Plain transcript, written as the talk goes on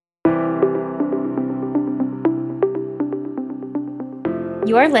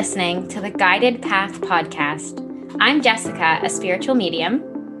You're listening to the Guided Path podcast. I'm Jessica, a spiritual medium.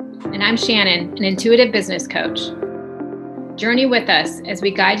 And I'm Shannon, an intuitive business coach. Journey with us as we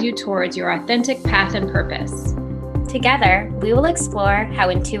guide you towards your authentic path and purpose. Together, we will explore how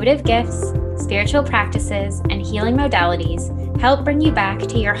intuitive gifts, spiritual practices, and healing modalities help bring you back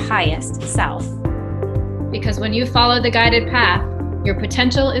to your highest self. Because when you follow the guided path, your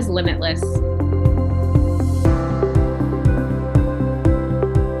potential is limitless.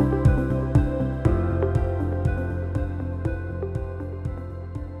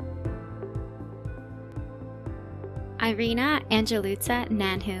 Irena Angeloutsa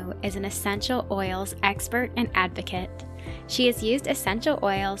Nanhu is an essential oils expert and advocate. She has used essential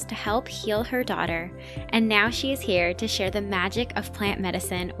oils to help heal her daughter, and now she is here to share the magic of plant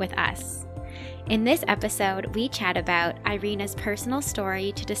medicine with us. In this episode, we chat about Irena's personal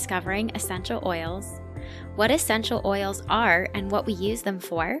story to discovering essential oils, what essential oils are and what we use them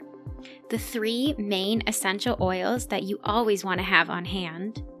for, the 3 main essential oils that you always want to have on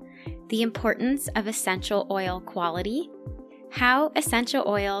hand, the importance of essential oil quality, how essential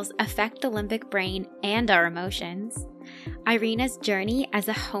oils affect the limbic brain and our emotions, Irena's journey as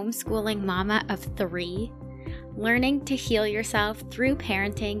a homeschooling mama of 3, learning to heal yourself through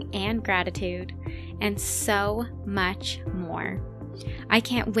parenting and gratitude, and so much more. I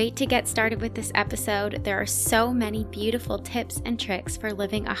can't wait to get started with this episode. There are so many beautiful tips and tricks for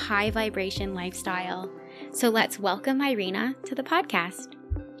living a high vibration lifestyle. So let's welcome Irena to the podcast.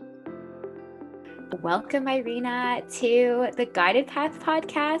 Welcome, Irena, to the Guided Path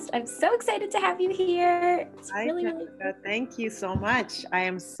podcast. I'm so excited to have you here. Hi, Jessica. Thank you so much. I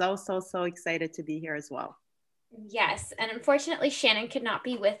am so excited to be here as well. Yes, and unfortunately, Shannon could not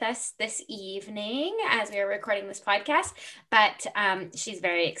be with us this evening as we are recording this podcast, but she's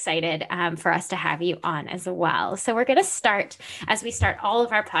very excited for us to have you on as well. So we're going to start, as we start all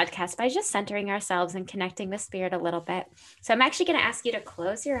of our podcasts, by just centering ourselves and connecting with spirit a little bit. So I'm actually going to ask you to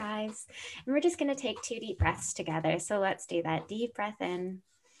close your eyes, and we're just going to take 2 deep breaths together. So let's do that. Deep breath in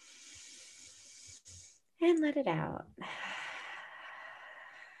and let it out.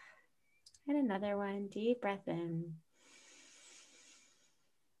 And another one, deep breath in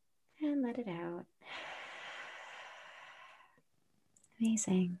and let it out.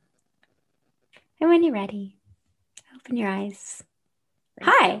 Amazing. And when you're ready, open your eyes.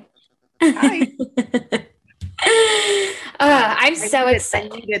 Hi. Hi. I'm so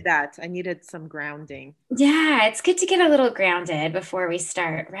excited. I needed that. I needed some grounding. Yeah, it's good to get a little grounded before we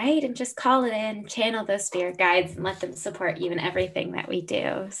start, right? And just call it in, channel those spirit guides, and let them support you in everything that we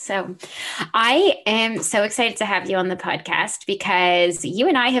do. So I am so excited to have you on the podcast because you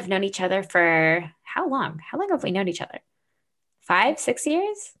and I have known each other for how long? How long have we known each other? 5, 6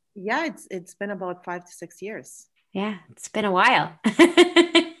 years? Yeah, it's been about 5 to 6 years. Yeah, it's been a while.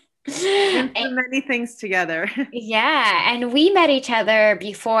 Been through many things together. Yeah. And we met each other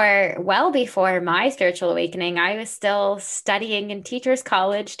well before my spiritual awakening. I was still studying in teachers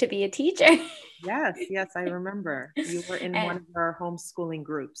college to be a teacher. Yes, I remember. You were in one of our homeschooling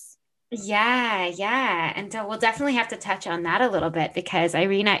groups. Yeah. And so we'll definitely have to touch on that a little bit because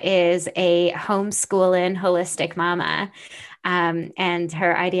Irena is a homeschooling holistic mama. And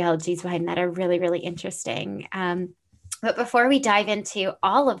her ideologies behind that are really, really interesting. But before we dive into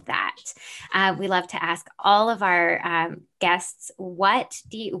all of that, we love to ask all of our guests, when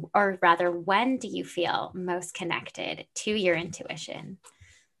do you feel most connected to your intuition?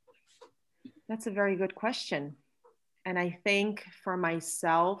 That's a very good question. And I think for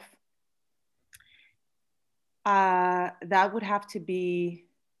myself, that would have to be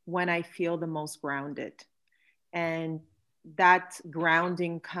when I feel the most grounded. And that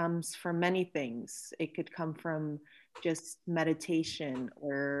grounding comes from many things. It could come from just meditation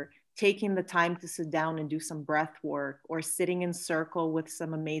or taking the time to sit down and do some breath work or sitting in circle with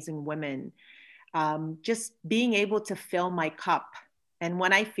some amazing women. Just being able to fill my cup. And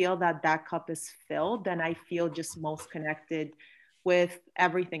when I feel that cup is filled, then I feel just most connected with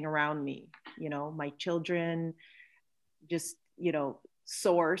everything around me, my children, just,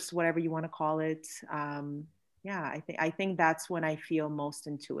 source, whatever you want to call it. I think that's when I feel most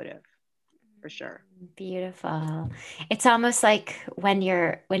intuitive, for sure. Beautiful. It's almost like when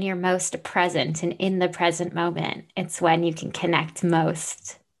you're most present and in the present moment, it's when you can connect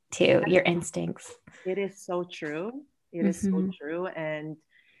most to your instincts. It is so true. It is so true. And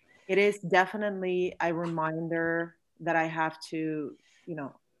it is definitely a reminder that I have to,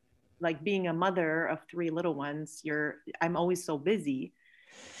 like being a mother of 3 little ones, I'm always so busy.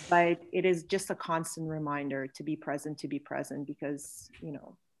 But it is just a constant reminder to be present because,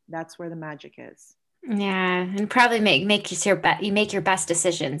 that's where the magic is. Yeah, and probably you make your best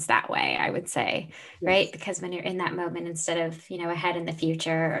decisions that way, I would say, right? Yes. Because when you're in that moment instead of, ahead in the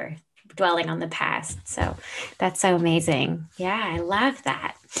future or dwelling on the past. So that's so amazing. Yeah, I love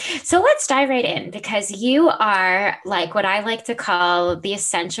that. So let's dive right in because you are like what I like to call the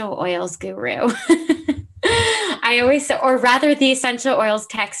essential oils guru. I always, or rather, the essential oils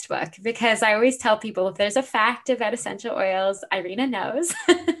textbook, because I always tell people if there's a fact about essential oils, Irena knows.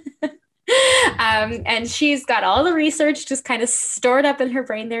 And she's got all the research just kind of stored up in her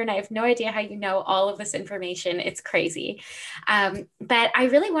brain there. And I have no idea how you know all of this information. It's crazy. But I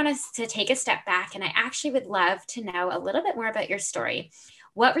really want us to take a step back. And I actually would love to know a little bit more about your story.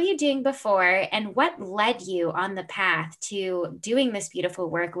 What were you doing before, and what led you on the path to doing this beautiful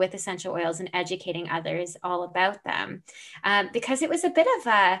work with essential oils and educating others all about them? Because it was a bit of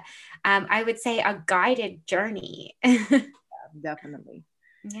I would say, a guided journey. Definitely.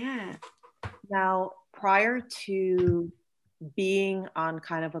 Yeah. Now, prior to being on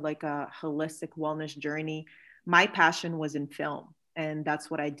kind of like a holistic wellness journey, my passion was in film. And that's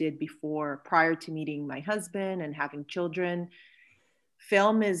what I did before, prior to meeting my husband and having children.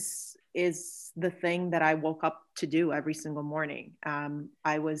 Film is the thing that I woke up to do every single morning.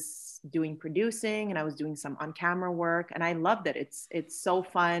 I was doing producing and I was doing some on camera work, and I loved it. It's so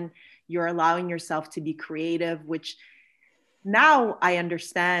fun. You're allowing yourself to be creative, which now I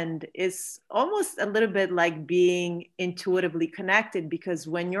understand is almost a little bit like being intuitively connected, because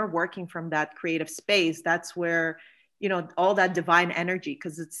when you're working from that creative space, that's where, all that divine energy,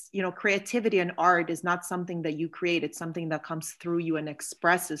 because it's, creativity and art is not something that you create. It's something that comes through you and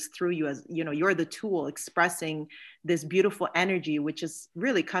expresses through you as, you're the tool expressing this beautiful energy, which is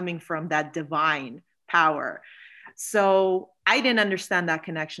really coming from that divine power. So I didn't understand that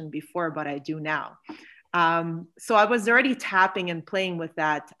connection before, but I do now. So I was already tapping and playing with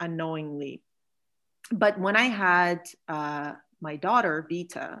that unknowingly. But when I had my daughter,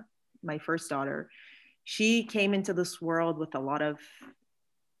 Vita, my first daughter, she came into this world with a lot of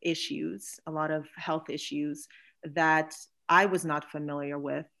issues, a lot of health issues that I was not familiar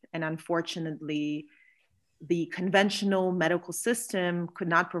with. And unfortunately, the conventional medical system could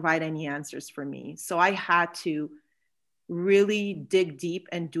not provide any answers for me. So I had to really dig deep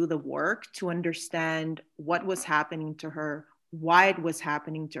and do the work to understand what was happening to her, why it was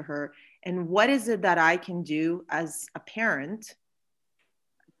happening to her, and what is it that I can do as a parent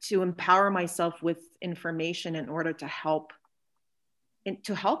to empower myself with information in order to help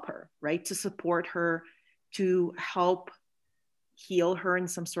her, right? To support her, to help heal her in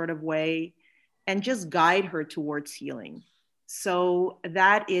some sort of way, and just guide her towards healing. So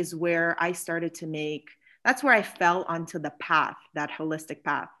that is where I started to make, that's where I fell onto the path, that holistic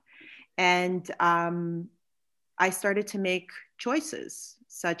path. And I started to make choices,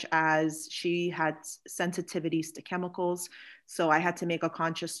 such as she had sensitivities to chemicals. So I had to make a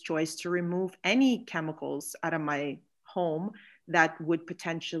conscious choice to remove any chemicals out of my home that would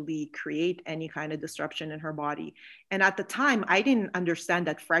potentially create any kind of disruption in her body. And at the time, I didn't understand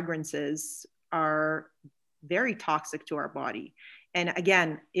that fragrances are very toxic to our body. And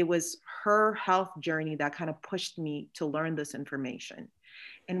again, it was her health journey that kind of pushed me to learn this information.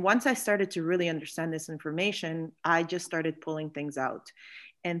 And once I started to really understand this information, I just started pulling things out.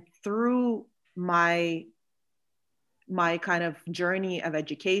 And through my kind of journey of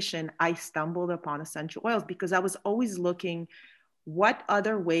education, I stumbled upon essential oils because I was always looking, what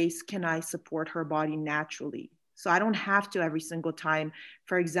other ways can I support her body naturally? So I don't have to every single time,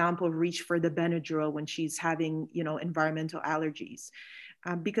 for example, reach for the Benadryl when she's having, environmental allergies.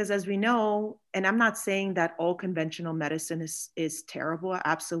 Because as we know, and I'm not saying that all conventional medicine is terrible,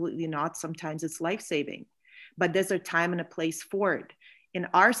 absolutely not. Sometimes it's life-saving, but there's a time and a place for it. In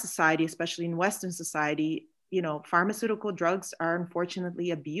our society, especially in Western society, pharmaceutical drugs are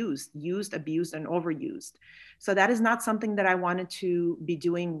unfortunately used, abused, and overused. So that is not something that I wanted to be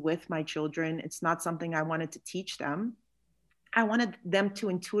doing with my children. It's not something I wanted to teach them. I wanted them to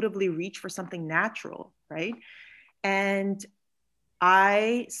intuitively reach for something natural, right? And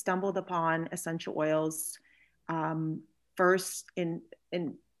I stumbled upon essential oils, first in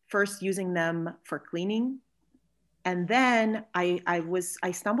first using them for cleaning, and then I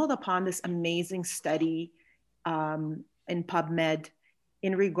stumbled upon this amazing study in PubMed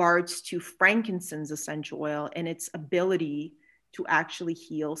in regards to frankincense essential oil and its ability to actually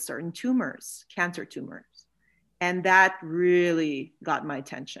heal certain tumors, cancer tumors. And that really got my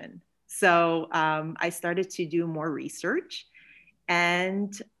attention. So I started to do more research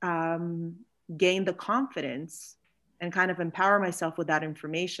and gain the confidence and kind of empower myself with that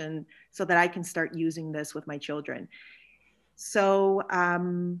information so that I can start using this with my children. So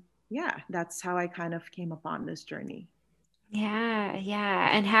yeah, that's how I kind of came upon this journey. Yeah, yeah.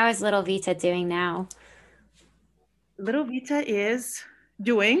 And how is little Vita doing now? Little Vita is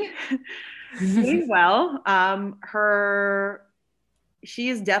doing doing well. She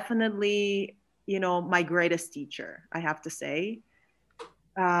is definitely, my greatest teacher, I have to say,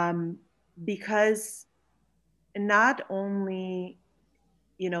 um, because not only,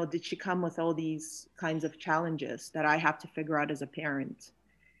 did she come with all these kinds of challenges that I have to figure out as a parent,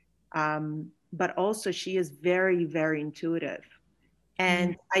 but also she is very, very intuitive. Mm,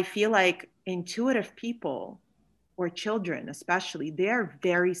 And I feel like intuitive people, or children especially, they're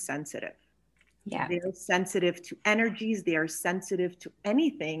very sensitive. yeah. They're sensitive to energies, they are sensitive to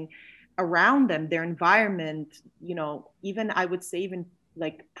anything around them, their environment, even I would say, even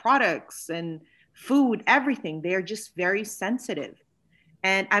like products and food, everything. They're just very sensitive.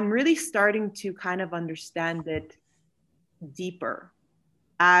 And I'm really starting to kind of understand it deeper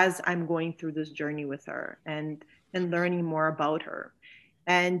as I'm going through this journey with her, and learning more about her.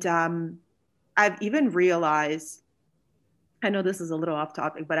 And I've even realized, I know this is a little off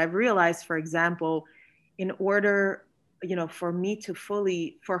topic, but I've realized, for example, in order,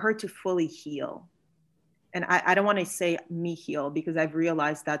 for her to fully heal, and I don't want to say me heal, because I've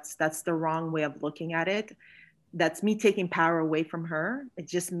realized that's the wrong way of looking at it. That's me taking power away from her.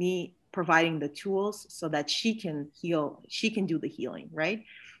 It's just me providing the tools so that she can heal, she can do the healing, right?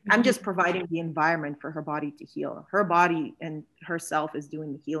 I'm Mhm. just providing the environment for her body to heal. Her body and herself is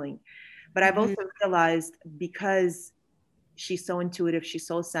doing the healing. But I've Mhm. also realized, because she's so intuitive, she's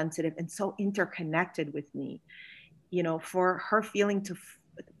so sensitive and so interconnected with me, for her healing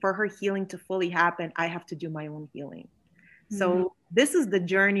to fully happen, I have to do my own healing. Mhm. So this is the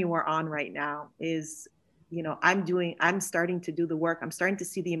journey we're on right now, is, I'm starting to do the work. I'm starting to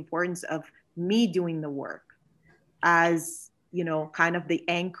see the importance of me doing the work as, kind of the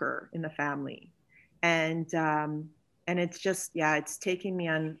anchor in the family. And it's just, yeah, it's taking me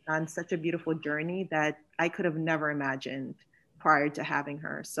on such a beautiful journey that I could have never imagined prior to having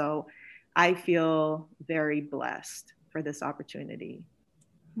her. So I feel very blessed for this opportunity.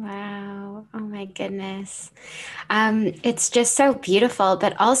 Wow. Oh my goodness. It's just so beautiful,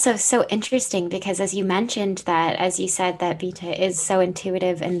 but also so interesting because, as you mentioned, that as you said, that Vita is so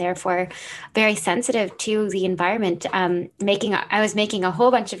intuitive and therefore very sensitive to the environment. I was making a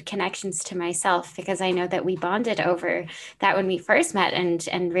whole bunch of connections to myself because I know that we bonded over that when we first met,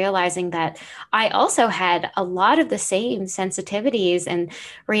 and realizing that I also had a lot of the same sensitivities and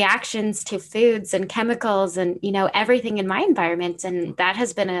reactions to foods and chemicals and everything in my environment, and that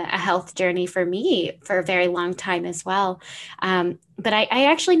has been a health journey for me for a very long time as well. But I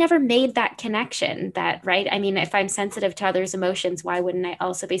actually never made that connection, that, right, I mean, if I'm sensitive to others' emotions, why wouldn't I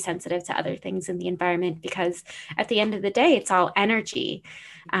also be sensitive to other things in the environment? Because at the end of the day, it's all energy.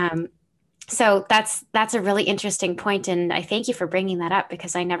 So that's a really interesting point, and I thank you for bringing that up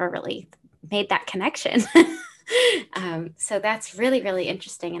because I never really made that connection. So that's really, really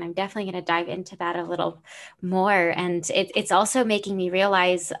interesting. And I'm definitely going to dive into that a little more. And it's also making me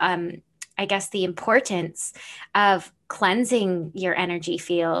realize, I guess, the importance of cleansing your energy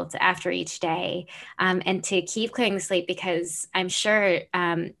field after each day, and to keep clearing the slate, because I'm sure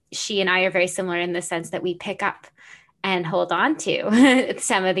she and I are very similar in the sense that we pick up and hold on to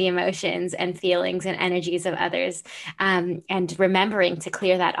some of the emotions and feelings and energies of others. And remembering to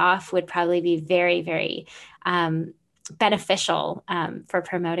clear that off would probably be very, very um, beneficial for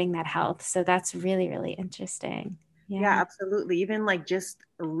promoting that health. So that's really, really interesting. Yeah, Yeah. absolutely. Even like just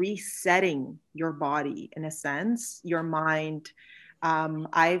resetting your body, in a sense, your mind.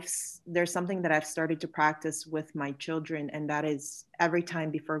 There's something that I've started to practice with my children, and that is every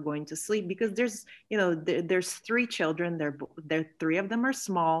time before going to sleep, because there's three children. They're three of them are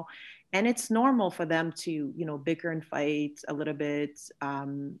small, and it's normal for them to, bicker and fight a little bit,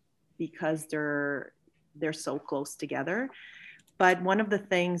 because they're so close together. But one of the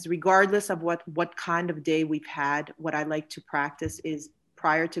things, regardless of what kind of day we've had, what I like to practice is,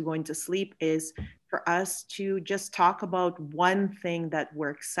 prior to going to sleep, is for us to just talk about one thing that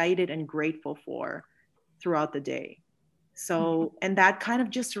we're excited and grateful for throughout the day. So, and that kind of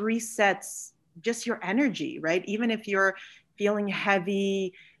just resets just your energy, right? Even if you're feeling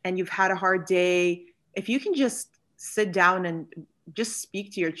heavy and you've had a hard day, if you can just sit down and just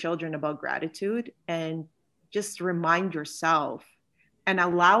speak to your children about gratitude, and just remind yourself and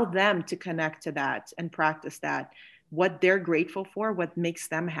allow them to connect to that and practice that, what they're grateful for, what makes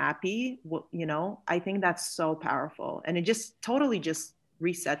them happy, I think that's so powerful. And it just totally just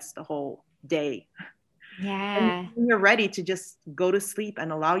resets the whole day. And Yeah. when you're ready to just go to sleep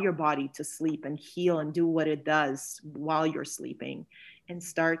and allow your body to sleep and heal and do what it does while you're sleeping. and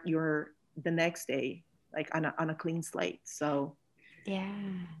start the next day like on a clean slate. So Yeah.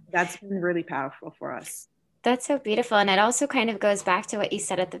 that's been really powerful for us. That's so beautiful. And it also kind of goes back to what you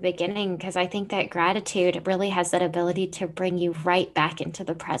said at the beginning, because I think that gratitude really has that ability to bring you right back into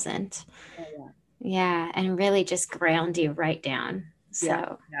the present. Oh, yeah. Yeah. And really just ground you right down. Yeah.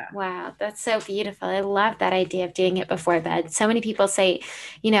 So, Yeah. wow, that's so beautiful. I love that idea of doing it before bed. So many people say,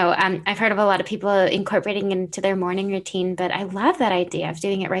 I've heard of a lot of people incorporating into their morning routine, but I love that idea of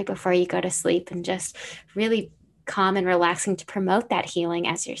doing it right before you go to sleep and just really calm and relaxing to promote that healing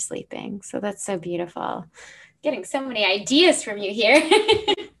as you're sleeping. So that's so beautiful. Getting so many ideas from you here.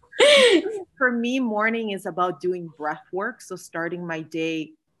 For me, morning is about doing breath work. So starting my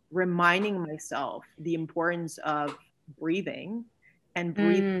day, reminding myself the importance of breathing and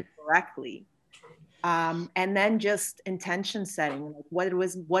breathing correctly. And then just intention setting, like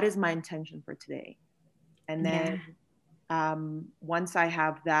what is my intention for today? And then once I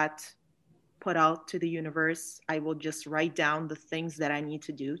have that put out to the universe, I will just write down the things that I need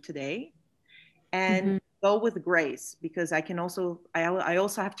to do today and go with grace, because I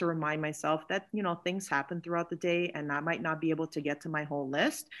also have to remind myself that things happen throughout the day and I might not be able to get to my whole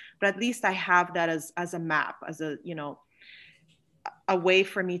list, but at least I have that as a map, as a way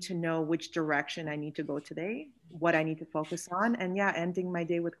for me to know which direction I need to go today, what I need to focus on, and ending my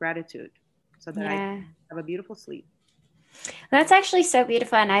day with gratitude so that I can have a beautiful sleep. That's actually so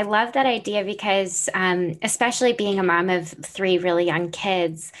beautiful. And I love that idea because, especially being a mom of three really young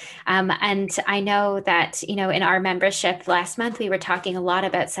kids. And I know that, in our membership last month, we were talking a lot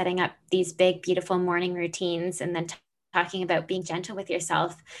about setting up these big, beautiful morning routines and then talking about being gentle with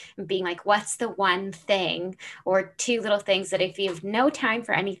yourself and being like, what's the one thing or two little things that if you have no time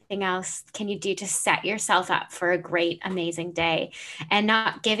for anything else, can you do to set yourself up for a great, amazing day? And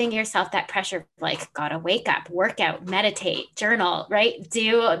not giving yourself that pressure, like, gotta wake up, work out, meditate, journal, right?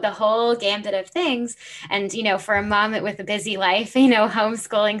 Do the whole gambit of things. And, for a mom with a busy life,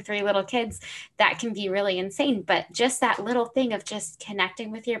 homeschooling three little kids, that can be really insane. But just that little thing of just connecting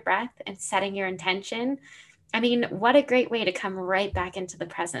with your breath and setting your intention, I mean, what a great way to come right back into the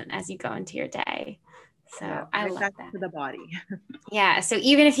present as you go into your day. So I love that. To the body. Yeah. So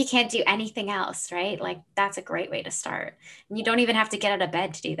even if you can't do anything else, right? Like that's a great way to start. And you don't even have to get out of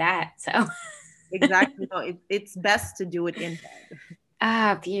bed to do that. So Exactly. No, it's best to do it in bed.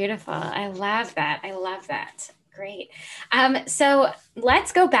 Ah, beautiful. I love that. I love that. Great. So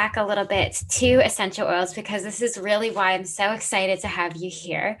let's go back a little bit to essential oils because this is really why I'm so excited to have you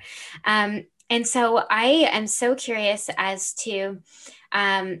here. And so I am so curious as to,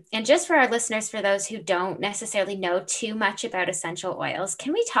 and just for our listeners, for those who don't necessarily know too much about essential oils,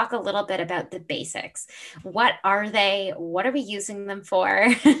 can we talk a little bit about the basics? What are they? What are we using them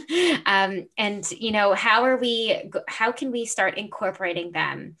for? And how can we start incorporating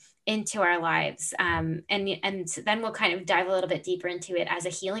them into our lives? And then we'll kind of dive a little bit deeper into it as a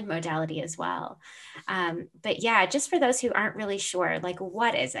healing modality as well. But yeah, just for those who aren't really sure, like,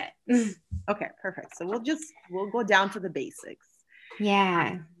 what is it? Okay, perfect. So we'll go down to the basics.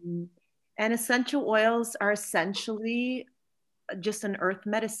 Yeah. And essential oils are essentially just an earth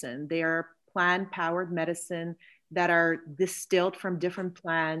medicine. They are plant powered medicine that are distilled from different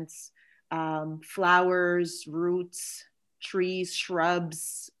plants, flowers, roots, trees,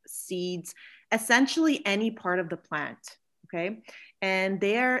 shrubs, seeds, essentially any part of the plant. Okay. And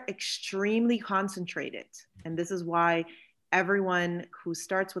they are extremely concentrated. And this is why everyone who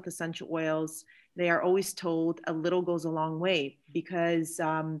starts with essential oils, they are always told a little goes a long way, because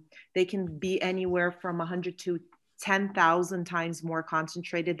they can be anywhere from 100 to 10,000 times more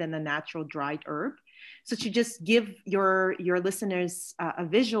concentrated than the natural dried herb. So to just give your listeners a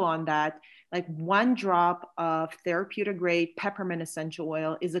visual on that, like 1 drop of therapeutic grade peppermint essential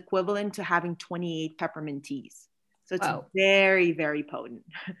oil is equivalent to having 28 peppermint teas. So it's very, very potent.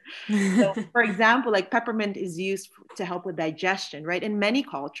 So, for example, like peppermint is used to help with digestion, right? In many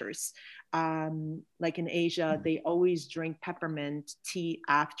cultures, like in Asia, they always drink peppermint tea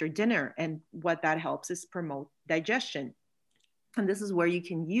after dinner. And what that helps is promote digestion. And this is where you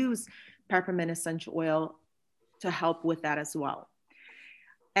can use peppermint essential oil to help with that as well.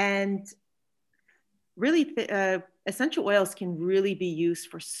 And really, essential oils can really be used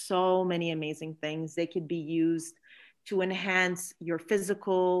for so many amazing things. They could be used to enhance your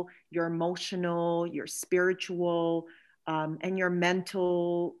physical, your emotional, your spiritual, and your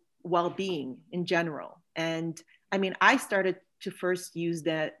mental well-being in general. And I mean, I started to first use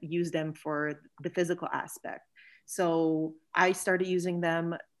them for the physical aspect. So I started using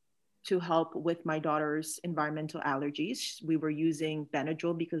them to help with my daughter's environmental allergies. We were using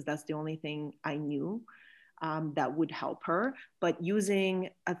Benadryl because that's the only thing I knew. that would help her. But using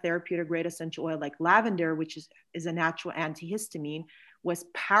a therapeutic grade essential oil like lavender, which is a natural antihistamine, was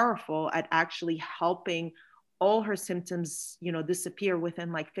powerful at actually helping all her symptoms, disappear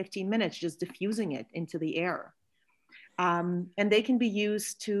within like 15 minutes, just diffusing it into the air. And they can be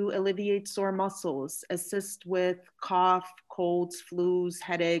used to alleviate sore muscles, assist with cough, colds, flus,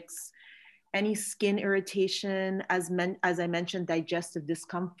 headaches, any skin irritation, as I mentioned, digestive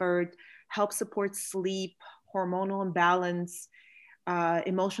discomfort, help support sleep, hormonal imbalance,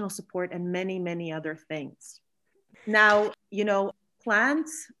 emotional support, and many, many other things. Now,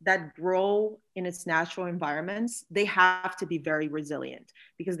 plants that grow in its natural environments, they have to be very resilient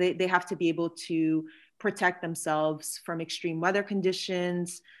because they have to be able to protect themselves from extreme weather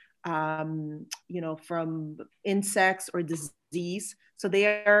conditions, from insects or disease. So they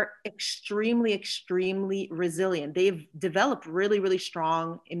are extremely, extremely resilient. They've developed really, really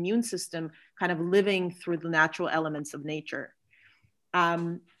strong immune system, kind of living through the natural elements of nature.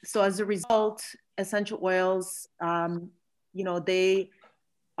 So as a result, essential oils, they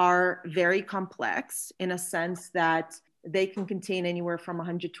are very complex in a sense that they can contain anywhere from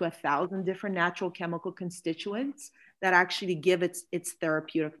 100 to 1,000 different natural chemical constituents that actually give its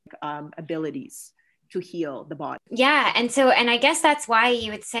therapeutic abilities to heal the body. Yeah. And I guess that's why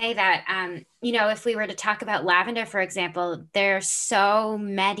you would say that, if we were to talk about lavender, for example, there's so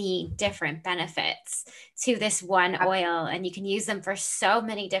many different benefits to this one oil, and you can use them for so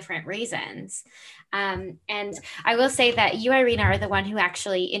many different reasons. And I will say that you, Irena, are the one who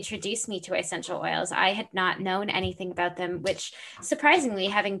actually introduced me to essential oils. I had not known anything about them, which surprisingly,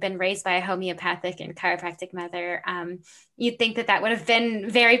 having been raised by a homeopathic and chiropractic mother, you'd think that would have been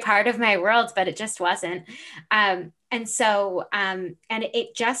very part of my world, but it just wasn't. And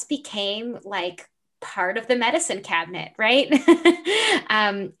it just became like part of the medicine cabinet, right?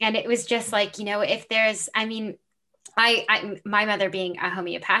 And it was just like, if there's, my mother being a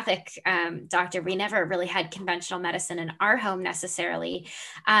homeopathic doctor, we never really had conventional medicine in our home necessarily.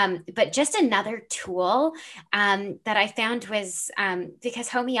 But just another tool that I found was because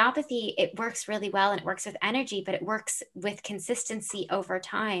homeopathy, it works really well and it works with energy, but it works with consistency over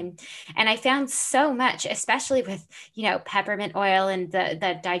time. And I found so much, especially with, peppermint oil and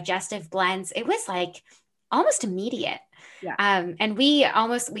the digestive blends, it was like almost immediate. Yeah. And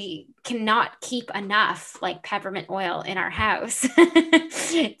we cannot keep enough like peppermint oil in our house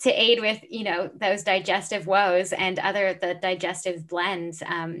to aid with, those digestive woes and the digestive blends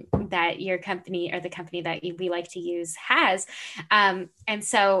that your company or the company that we like to use has. And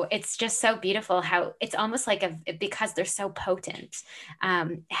so it's just so beautiful how it's almost like because they're so potent,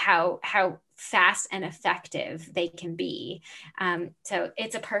 how fast and effective they can be. So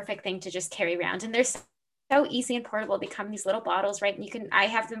it's a perfect thing to just carry around. And there's so easy and portable. They come in these little bottles, right? And I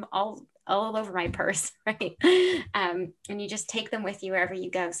have them all over my purse, right? And you just take them with you wherever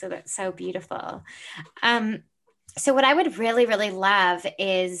you go. So that's so beautiful. So what I would really, really love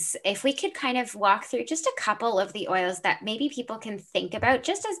is if we could kind of walk through just a couple of the oils that maybe people can think about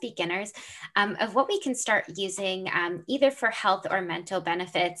just as beginners, of what we can start using, either for health or mental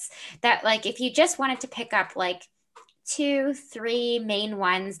benefits, that like, if you just wanted to pick up like 2-3 main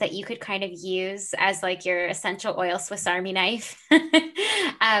ones that you could kind of use as like your essential oil Swiss Army knife,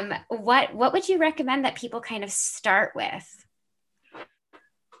 what would you recommend that people kind of start with?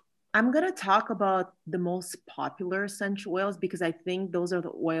 I'm going to talk about the most popular essential oils because I think those are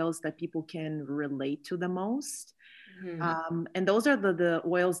the oils that people can relate to the most. Mm-hmm. And those are the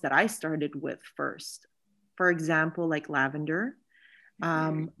oils that I started with first. For example, like lavender.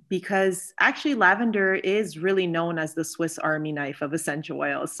 Because actually lavender is really known as the Swiss Army knife of essential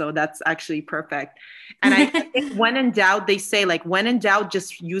oils. So that's actually perfect. And I think when in doubt, they say like, when in doubt,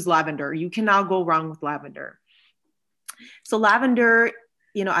 just use lavender. You cannot go wrong with lavender. So lavender,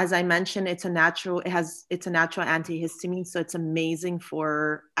 as I mentioned, it's a natural antihistamine. So it's amazing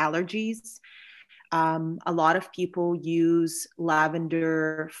for allergies. A lot of people use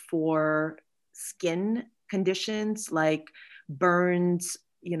lavender for skin conditions like burns,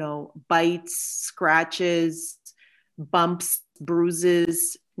 bites, scratches, bumps,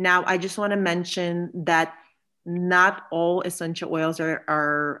 bruises. Now, I just want to mention that not all essential oils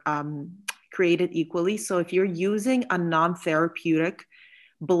are created equally. So if you're using a non-therapeutic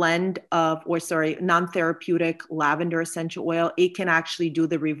non-therapeutic lavender essential oil, it can actually do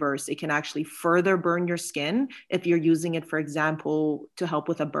the reverse. It can actually further burn your skin if you're using it, for example, to help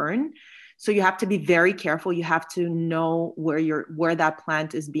with a burn. So you have to be very careful. You have to know where that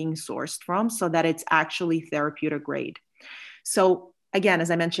plant is being sourced from so that it's actually therapeutic grade. So again,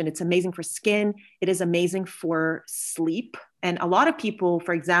 as I mentioned, it's amazing for skin. It is amazing for sleep. And a lot of people,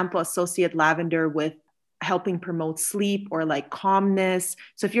 for example, associate lavender with helping promote sleep or like calmness.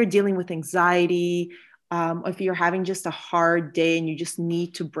 So if you're dealing with anxiety, if you're having just a hard day and you just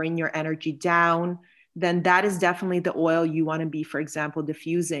need to bring your energy down, then that is definitely the oil you want to be, for example,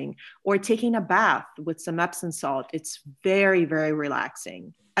 diffusing, or taking a bath with some Epsom salt. It's very, very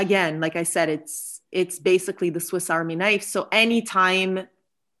relaxing. Again, like I said, it's basically the Swiss Army knife. So anytime,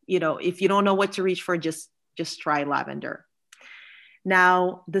 if you don't know what to reach for, just try lavender.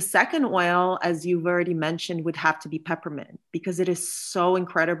 Now, the second oil, as you've already mentioned, would have to be peppermint, because it is so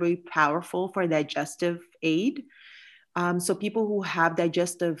incredibly powerful for digestive aid. So people who have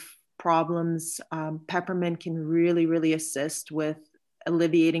digestive problems, peppermint can really, really assist with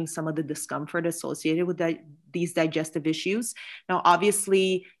alleviating some of the discomfort associated with these digestive issues. Now,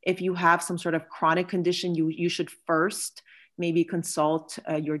 obviously, if you have some sort of chronic condition, you should first maybe consult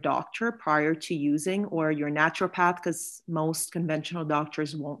your doctor prior to using, or your naturopath, because most conventional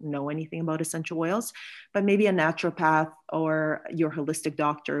doctors won't know anything about essential oils, but maybe a naturopath or your holistic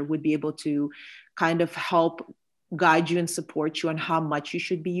doctor would be able to kind of help guide you and support you on how much you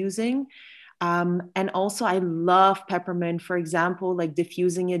should be using. And also, I love peppermint, for example, like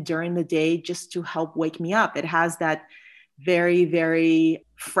diffusing it during the day just to help wake me up. It has that very, very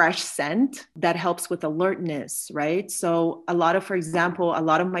fresh scent that helps with alertness, right? So for example, a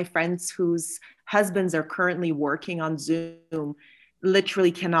lot of my friends whose husbands are currently working on Zoom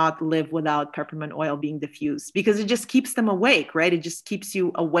literally cannot live without peppermint oil being diffused, because it just keeps them awake, right? It just keeps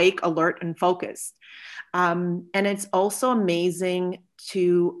you awake, alert, and focused. And it's also amazing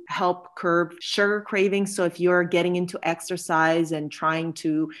to help curb sugar cravings. So if you're getting into exercise and trying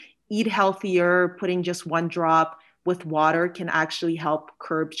to eat healthier, putting just one drop with water can actually help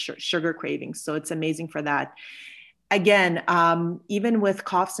curb sugar cravings. So it's amazing for that. Again, even with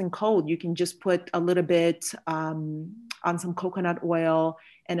coughs and cold, you can just put a little bit on some coconut oil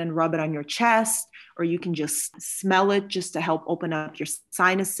and then rub it on your chest, or you can just smell it just to help open up your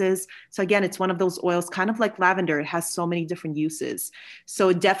sinuses. So again, it's one of those oils, kind of like lavender. It has so many different uses.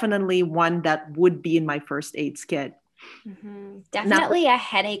 So definitely one that would be in my first aid kit. Mm-hmm. Definitely a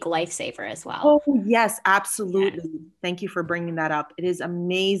headache lifesaver as well. Oh, yes, absolutely. Yeah. Thank you for bringing that up. It is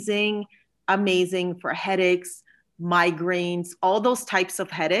amazing, amazing for headaches, migraines, all those types of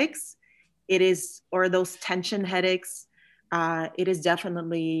headaches. Or those tension headaches. It is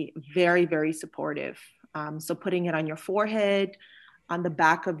definitely very, very supportive. So putting it on your forehead, on the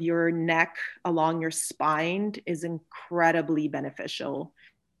back of your neck, along your spine is incredibly beneficial.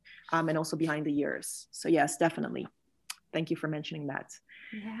 And also behind the ears. So yes, definitely. Thank you for mentioning that.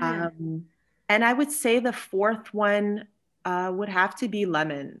 Yeah. And I would say the fourth one would have to be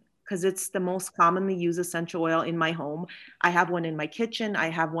lemon, because it's the most commonly used essential oil in my home. I have one in my kitchen. I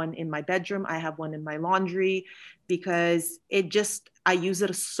have one in my bedroom. I have one in my laundry, because I use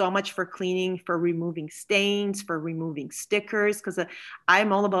it so much for cleaning, for removing stains, for removing stickers, because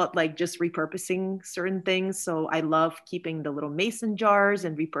I'm all about like just repurposing certain things. So I love keeping the little mason jars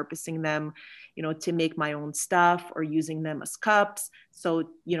and repurposing them, to make my own stuff, or using them as cups. So,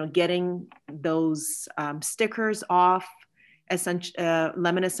 getting those stickers off,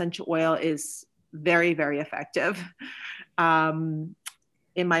 lemon essential oil is very, very effective.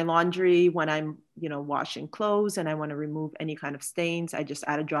 In my laundry, when I'm, washing clothes and I want to remove any kind of stains, I just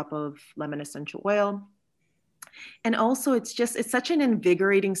add a drop of lemon essential oil. And also it's such an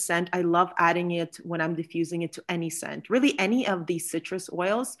invigorating scent. I love adding it when I'm diffusing it to any scent. Really, any of these citrus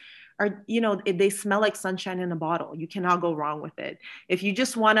oils are, they smell like sunshine in a bottle. You cannot go wrong with it. If you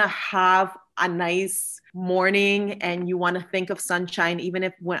just want to have a nice morning and you want to think of sunshine, even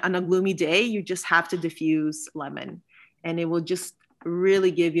if on a gloomy day, you just have to diffuse lemon, and it will just really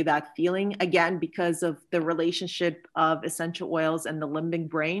give you that feeling, again, because of the relationship of essential oils and the limbic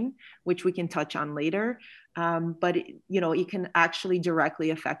brain, which we can touch on later. But it can actually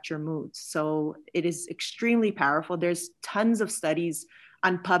directly affect your mood. So it is extremely powerful. There's tons of studies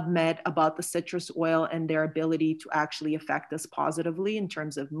on PubMed about the citrus oil and their ability to actually affect us positively in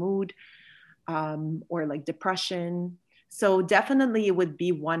terms of mood, or like depression. So definitely it would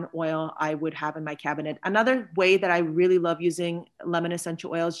be one oil I would have in my cabinet. Another way that I really love using lemon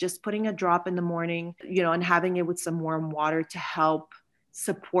essential oil is just putting a drop in the morning, and having it with some warm water to help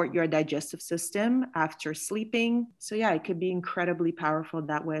support your digestive system after sleeping. So yeah, it could be incredibly powerful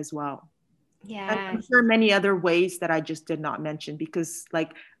that way as well. And Yeah. I'm sure many other ways that I just did not mention, because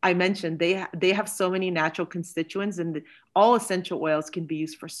like I mentioned, they have so many natural constituents, and all essential oils can be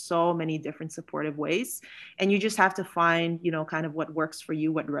used for so many different supportive ways. And you just have to find, kind of what works for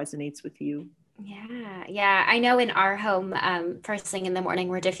you, what resonates with you. Yeah. I know in our home, first thing in the morning,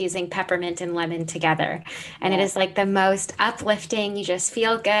 we're diffusing peppermint and lemon together. And it Yeah. is like the most uplifting. You just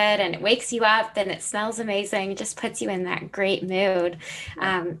feel good and it wakes you up and it smells amazing. It just puts you in that great mood.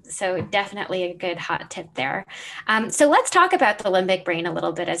 Yeah. So definitely a good hot tip there. So let's talk about the limbic brain a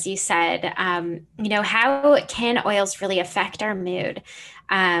little bit, as you said. How can oils really affect our mood?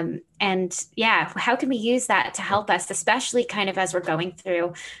 And yeah, how can we use that to help us, especially kind of as we're going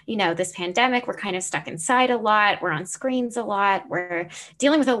through this pandemic? We're kind of stuck inside a lot. We're on screens a lot. We're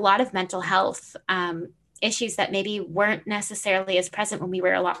dealing with a lot of mental health issues that maybe weren't necessarily as present when we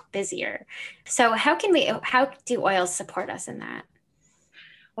were a lot busier. So how do oils support us in that?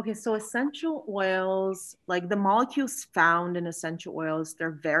 Okay, so essential oils, like the molecules found in essential oils,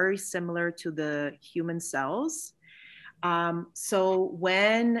 they're very similar to the human cells. So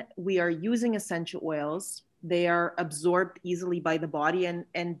when we are using essential oils, they are absorbed easily by the body,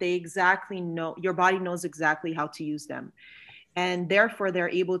 and they exactly know, your body knows exactly how to use them. And therefore, they're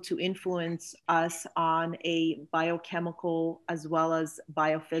able to influence us on a biochemical as well as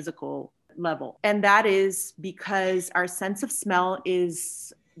biophysical level. And that is because our sense of smell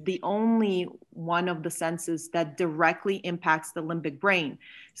is the only one of the senses that directly impacts the limbic brain.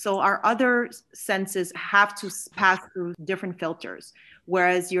 So our other senses have to pass through different filters,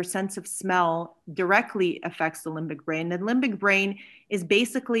 whereas your sense of smell directly affects the limbic brain. The limbic brain is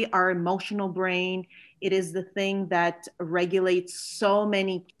basically our emotional brain. It is the thing that regulates so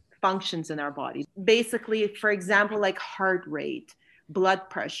many functions in our bodies. Basically, for example, like heart rate, blood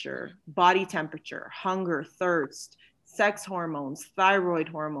pressure, body temperature, hunger, thirst, sex hormones, thyroid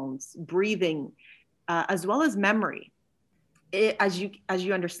hormones, breathing, as well as memory. As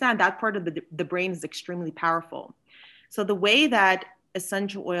you understand, that part of the brain is extremely powerful. So the way that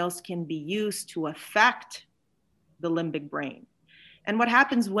essential oils can be used to affect the limbic brain. And what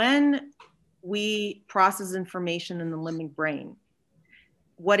happens when we process information in the limbic brain?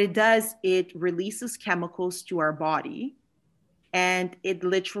 What it does, it releases chemicals to our body, and it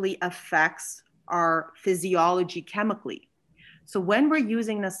literally affects our physiology chemically. So when we're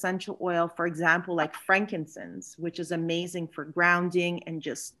using an essential oil, for example, like frankincense, which is amazing for grounding and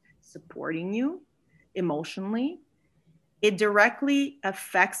just supporting you emotionally, it directly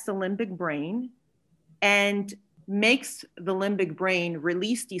affects the limbic brain and makes the limbic brain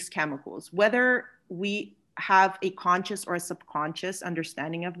release these chemicals. Whether we have a conscious or a subconscious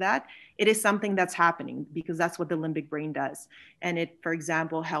understanding of that, it is something that's happening because that's what the limbic brain does. And it, for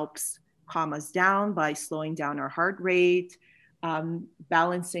example, helps calm us down by slowing down our heart rate,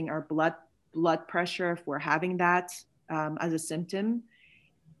 balancing our blood pressure if we're having that as a symptom.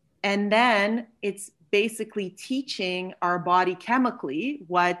 And then it's basically teaching our body chemically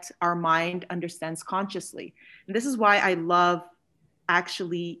what our mind understands consciously. And this is why I love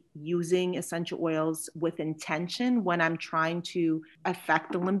actually using essential oils with intention when I'm trying to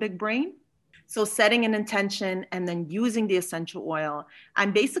affect the limbic brain. So, setting an intention and then using the essential oil,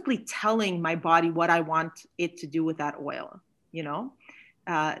 I'm basically telling my body what I want it to do with that oil, you know,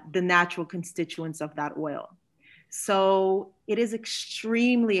 the natural constituents of that oil. So it is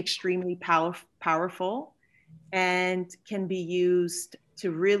extremely, extremely powerful and can be used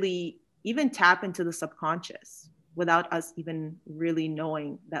to really even tap into the subconscious without us even really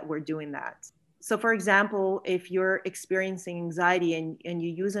knowing that we're doing that. So, for example, if you're experiencing anxiety and you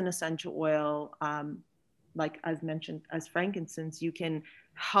use an essential oil, like as mentioned, as frankincense, you can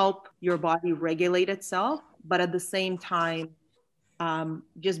help your body regulate itself, but at the same time,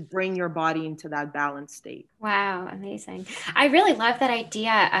 just bring your body into that balanced state. Wow, amazing. I really love that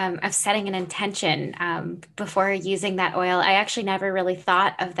idea of setting an intention before using that oil. I actually never really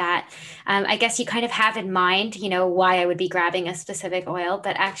thought of that. I guess you kind of have in mind, why I would be grabbing a specific oil,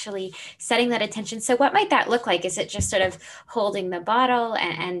 but actually setting that intention. So, what might that look like? Is it just sort of holding the bottle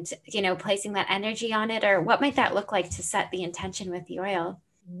and placing that energy on it? Or what might that look like to set the intention with the oil?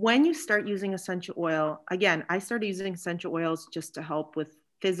 When you start using essential oil, again, I started using essential oils just to help with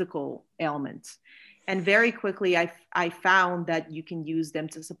physical ailments. And very quickly, I found that you can use them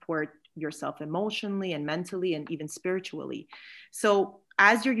to support yourself emotionally and mentally and even spiritually. So,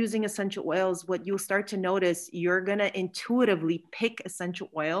 as you're using essential oils, what you'll start to notice, you're going to intuitively pick essential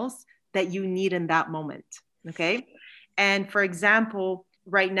oils that you need in that moment. Okay. And for example,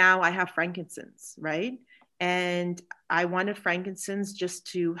 right now I have frankincense, right? And I wanted frankincense just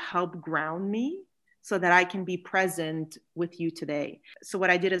to help ground me so that I can be present with you today. So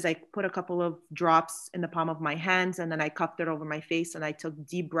what I did is I put a couple of drops in the palm of my hands and then I cupped it over my face and I took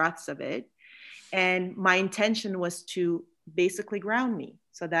deep breaths of it. And my intention was to basically ground me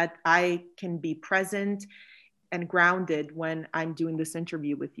so that I can be present and grounded when I'm doing this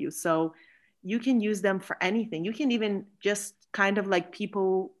interview with you. So you can use them for anything. You can even just kind of like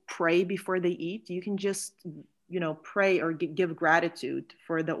people pray before they eat. You can just, pray or give gratitude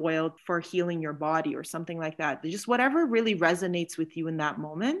for the oil for healing your body or something like that. Just whatever really resonates with you in that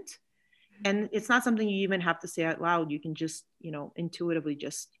moment. And it's not something you even have to say out loud. You can just, intuitively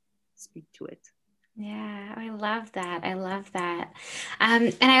just speak to it. Yeah, I love that. I love that.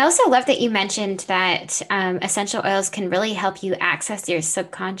 And I also love that you mentioned that essential oils can really help you access your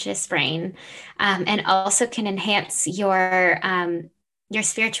subconscious brain, and also can enhance your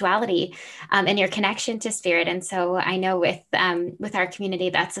spirituality, and your connection to spirit. And so I know with our community,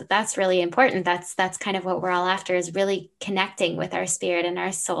 that's really important. That's kind of what we're all after, is really connecting with our spirit and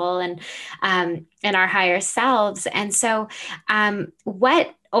our soul, and our higher selves. And so,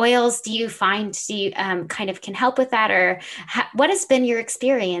 what oils do you find kind of can help with that, or what has been your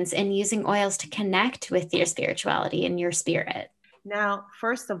experience in using oils to connect with your spirituality and your spirit? Now,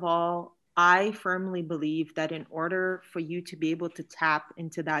 first of all, I firmly believe that in order for you to be able to tap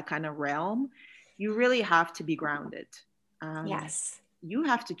into that kind of realm, you really have to be grounded. Um, Yes. you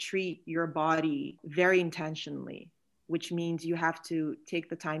have to treat your body very intentionally, which means you have to take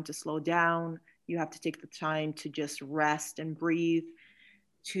the time to slow down. You have to take the time to just rest and breathe,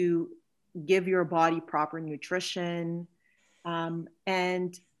 to give your body proper nutrition,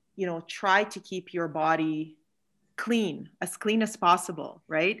 and try to keep your body clean as possible,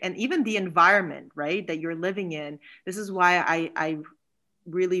 right? And even the environment, right, that you're living in. This is why I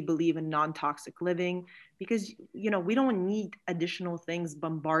really believe in non-toxic living, because we don't need additional things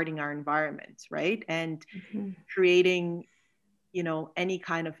bombarding our environment, right, and Mhm. creating any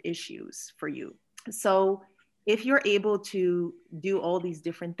kind of issues for you. So if you're able to do all these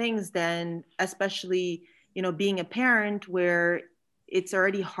different things, then especially being a parent where it's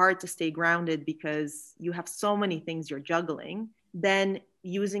already hard to stay grounded because you have so many things you're juggling, then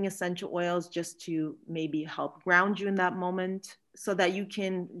using essential oils just to maybe help ground you in that moment so that you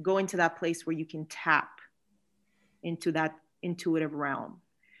can go into that place where you can tap into that intuitive realm.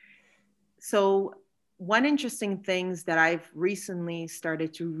 So one interesting things that I've recently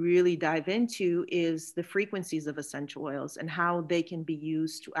started to really dive into is the frequencies of essential oils and how they can be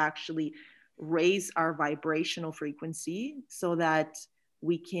used to actually raise our vibrational frequency so that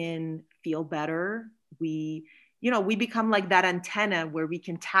we can feel better. We become like that antenna where we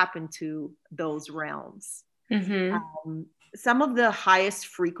can tap into those realms. Mm-hmm. Some of the highest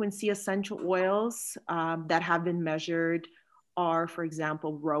frequency essential oils that have been measured are, for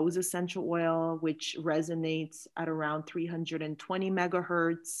example, rose essential oil, which resonates at around 320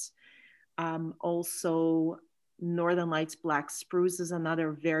 megahertz. Also, Northern Lights black spruce is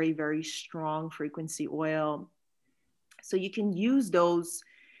another very, very strong frequency oil. So you can use those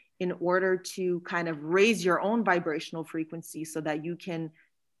in order to kind of raise your own vibrational frequency so that you can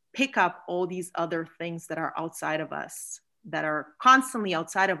pick up all these other things that are outside of us, that are constantly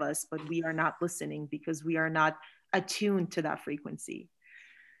outside of us, but we are not listening because we are not attuned to that frequency.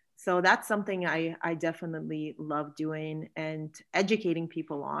 So that's something I definitely love doing and educating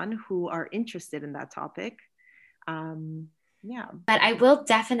people on who are interested in that topic. Yeah. But I will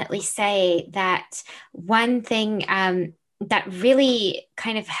definitely say that one thing that really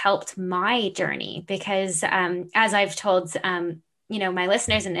kind of helped my journey, because as I've told my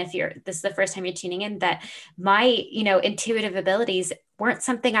listeners, and if this is the first time you're tuning in, that my intuitive abilities weren't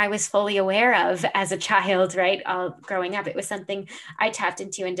something I was fully aware of as a child, right? Growing up, it was something I tapped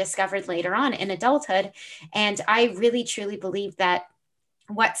into and discovered later on in adulthood, and I really truly believe that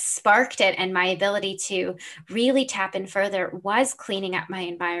what sparked it and my ability to really tap in further was cleaning up my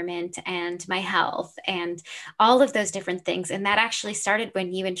environment and my health and all of those different things. And that actually started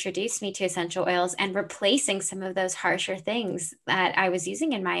when you introduced me to essential oils and replacing some of those harsher things that I was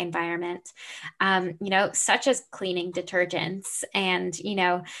using in my environment, such as cleaning detergents and,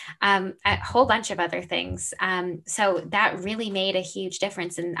 a whole bunch of other things. So that really made a huge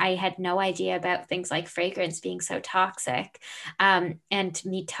difference. And I had no idea about things like fragrance being so toxic. And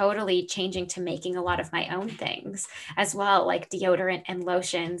me totally changing to making a lot of my own things as well, like deodorant and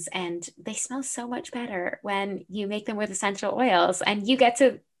lotions. And they smell so much better when you make them with essential oils and you get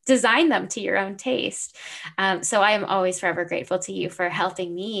to design them to your own taste. So I am always forever grateful to you for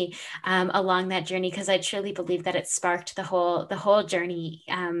helping me along that journey, because I truly believe that it sparked the whole journey,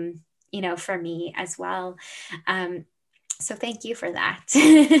 for me as well. So thank you for that.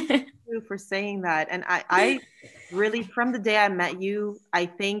 You for saying that. And I really, from the day I met you, I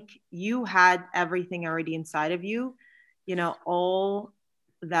think you had everything already inside of you. All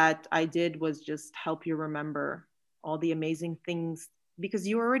that I did was just help you remember all the amazing things because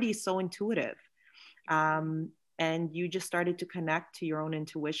you were already so intuitive. and you just started to connect to your own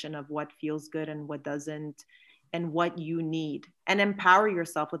intuition of what feels good and what doesn't, and what you need, and empower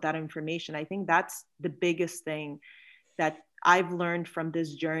yourself with that information. I think that's the biggest thing that I've learned from this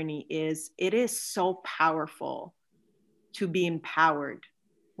journey is it is so powerful to be empowered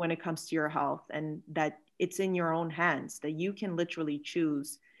when it comes to your health, and that it's in your own hands, that you can literally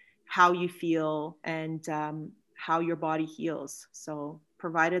choose how you feel and how your body heals. So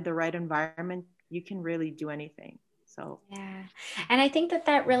provided the right environment, you can really do anything. So Yeah. And I think that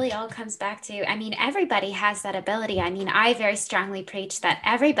that really all comes back to, I mean, everybody has that ability. I mean, I very strongly preach that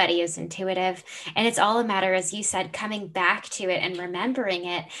everybody is intuitive, and it's all a matter, as you said, coming back to it and remembering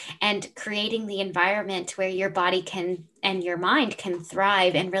it and creating the environment where your body can and your mind can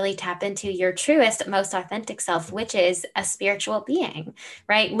thrive and really tap into your truest, most authentic self, which is a spiritual being,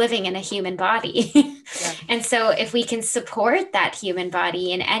 right? Living in a human body. yeah. And so if we can support that human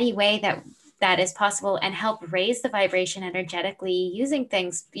body in any way that is possible and help raise the vibration energetically using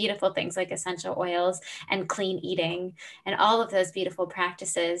things, beautiful things like essential oils and clean eating and all of those beautiful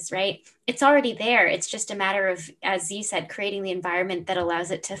practices, right? It's already there. It's just a matter of, as you said, creating the environment that allows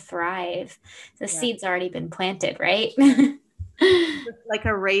it to thrive. The Yeah. seed's already been planted, right? Just like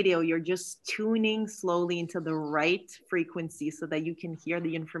a radio, you're just tuning slowly into the right frequency so that you can hear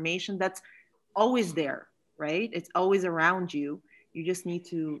the information that's always there, right? It's always around you. You just need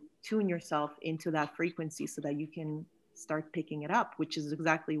to tune yourself into that frequency so that you can start picking it up, which is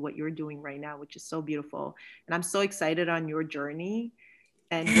exactly what you're doing right now, which is so beautiful. And I'm so excited on your journey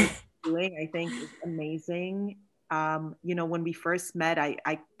and what you're doing. I think is amazing. When we first met,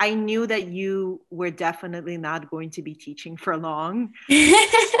 I knew that you were definitely not going to be teaching for long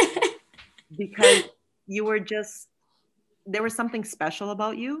because you were just, there was something special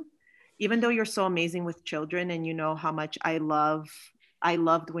about you, even though you're so amazing with children, and you know how much I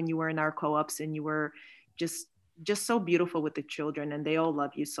loved when you were in our co-ops, and you were just just so beautiful with the children, and they all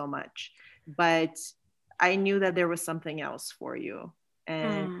love you so much. But I knew that there was something else for you,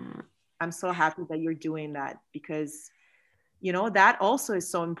 and Mm, I'm so happy that you're doing that, because that also is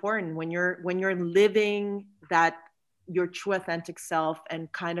so important when you're living that your true authentic self,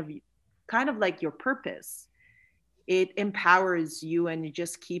 and kind of like your purpose. It empowers you, and it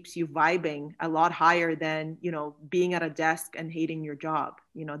just keeps you vibing a lot higher than being at a desk and hating your job.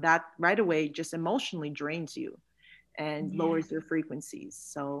 That right away just emotionally drains you and yeah. lowers your frequencies.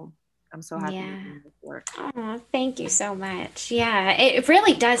 So I'm so happy you're Yeah. doing this work. Oh, thank you so much. Yeah, it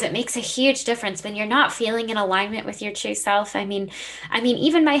really does. It makes a huge difference when you're not feeling in alignment with your true self. I mean,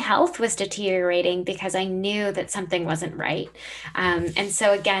 even my health was deteriorating because I knew that something wasn't right. And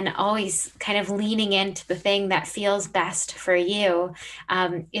so again, always kind of leaning into the thing that feels best for you,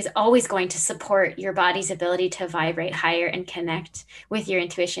 is always going to support your body's ability to vibrate higher and connect with your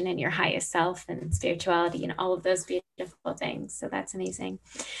intuition and your highest self and spirituality and all of those beautiful things. So that's amazing.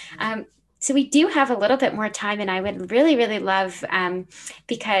 Um, so we do have a little bit more time, and I would really, really love,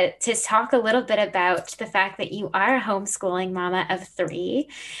 because to talk a little bit about the fact that you are a homeschooling mama of three.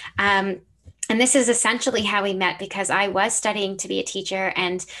 Um, and this is essentially how we met, because I was studying to be a teacher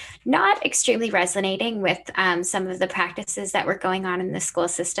and not extremely resonating with some of the practices that were going on in the school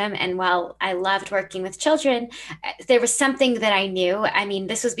system. And while I loved working with children, there was something that I knew. I mean,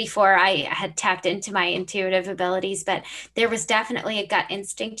 this was before I had tapped into my intuitive abilities, but there was definitely a gut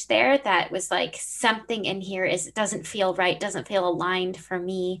instinct there that was like, something in here doesn't feel right, doesn't feel aligned for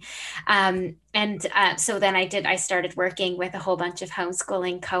me. And so then I started working with a whole bunch of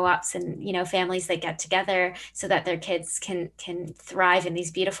homeschooling co-ops and, families that get together so that their kids can thrive in these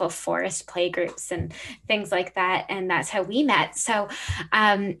beautiful forest play groups and things like that. And that's how we met. So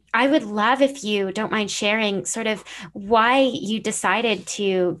I would love if you don't mind sharing sort of why you decided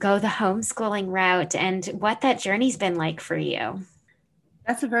to go the homeschooling route and what that journey's been like for you.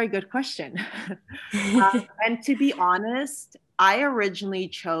 That's a very good question. And to be honest, I originally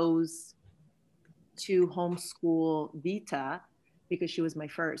chose to homeschool Vita because she was my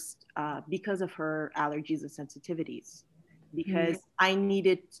first, because of her allergies and sensitivities. Because I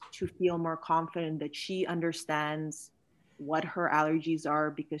needed to feel more confident that she understands what her allergies are,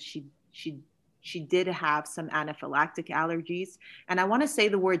 because she did have some anaphylactic allergies. And I want to say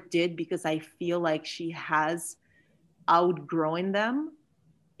the word did because I feel like she has outgrown them,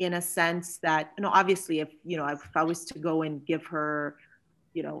 in a sense that, obviously, if I was to go and give her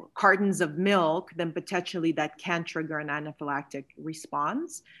cartons of milk, then potentially that can trigger an anaphylactic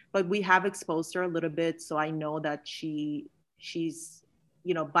response. But we have exposed her a little bit, so I know that she's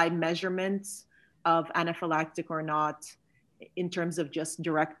by measurements of anaphylactic or not, in terms of just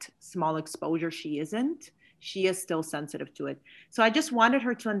direct small exposure, she isn't. She is still sensitive to it. So I just wanted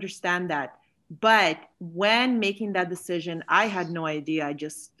her to understand that But when making that decision, I had no idea. I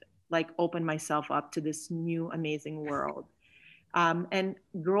just like opened myself up to this new amazing world. And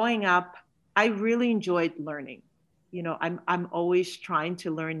growing up, I really enjoyed learning. I'm always trying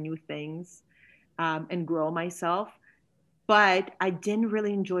to learn new things, and grow myself. But I didn't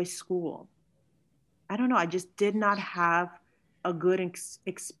really enjoy school. I don't know. I just did not have a good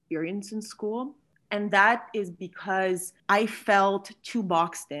experience in school. And that is because I felt too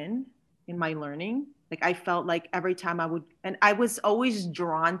boxed in my learning. Like I felt like every time and I was always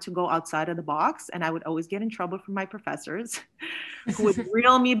drawn to go outside of the box, and I would always get in trouble from my professors who would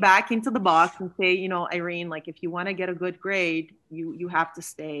reel me back into the box and say, Irene, like if you want to get a good grade, you have to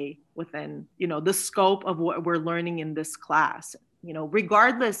stay within, the scope of what we're learning in this class,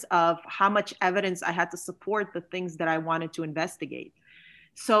 regardless of how much evidence I had to support the things that I wanted to investigate.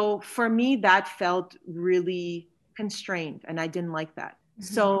 So for me, that felt really constrained, and I didn't like that.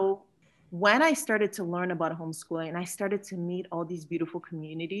 Mm-hmm. So when I started to learn about homeschooling and I started to meet all these beautiful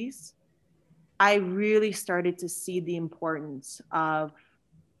communities, I really started to see the importance of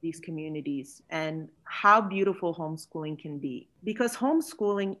these communities and how beautiful homeschooling can be. Because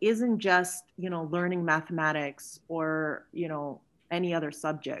homeschooling isn't just, learning mathematics or, any other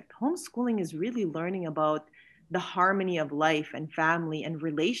subject. Homeschooling is really learning about the harmony of life and family and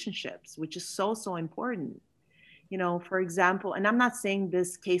relationships, which is so, so important. For example, and I'm not saying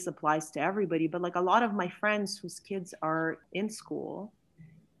this case applies to everybody, but like a lot of my friends whose kids are in school,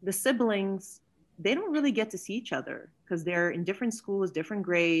 the siblings, they don't really get to see each other because they're in different schools, different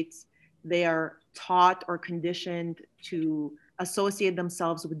grades. They are taught or conditioned to associate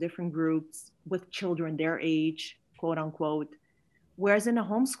themselves with different groups, with children their age, quote unquote. Whereas in a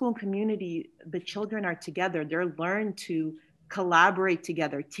homeschool community, the children are together. They're learned to collaborate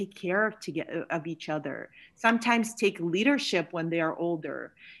together, take care of each other, sometimes take leadership when they are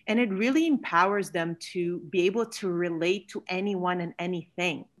older. And it really empowers them to be able to relate to anyone and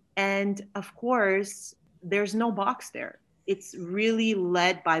anything. And of course, there's no box there. It's really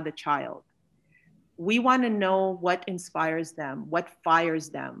led by the child. We want to know what inspires them, what fires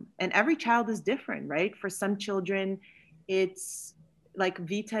them. And every child is different, right? For some children, it's like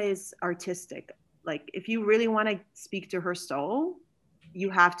Vita is artistic. Like if you really want to speak to her soul, you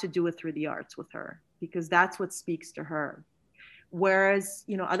have to do it through the arts with her because that's what speaks to her. Whereas,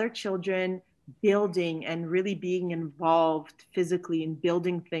 other children, building and really being involved physically in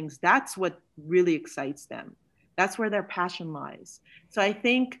building things, that's what really excites them. That's where their passion lies. So I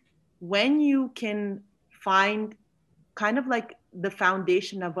think when you can find kind of like the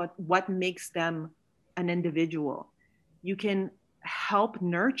foundation of what makes them an individual, you can help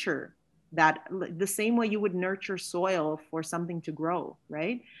nurture that the same way you would nurture soil for something to grow,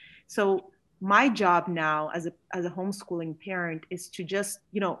 right? So my job now as a homeschooling parent is to just,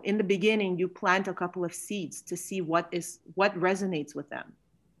 in the beginning, you plant a couple of seeds to see what resonates with them.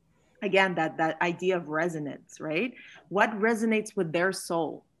 Again, that idea of resonance, right? What resonates with their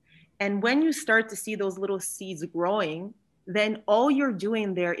soul. And when you start to see those little seeds growing, then all you're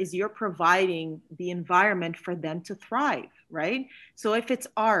doing there is you're providing the environment for them to thrive, right? So if it's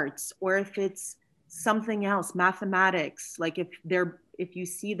arts or if it's something else, mathematics, like if you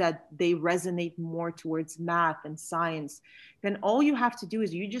see that they resonate more towards math and science, then all you have to do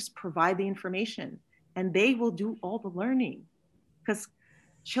is you just provide the information and they will do all the learning. Because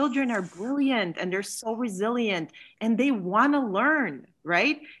children are brilliant and they're so resilient and they want to learn,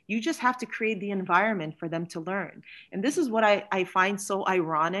 right? You just have to create the environment for them to learn. And this is what I find so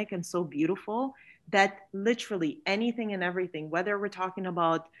ironic and so beautiful, that literally anything and everything, whether we're talking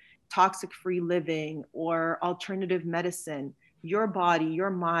about toxic free living or alternative medicine, your body,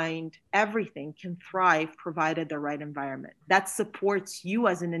 your mind, everything can thrive provided the right environment that supports you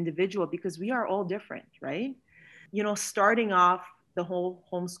as an individual, because we are all different, right? Starting off the whole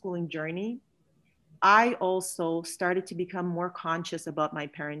homeschooling journey, I also started to become more conscious about my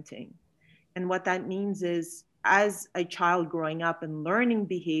parenting. And what that means is, as a child growing up and learning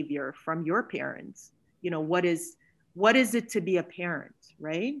behavior from your parents, what is it to be a parent,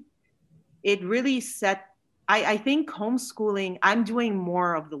 right? It really I think homeschooling, I'm doing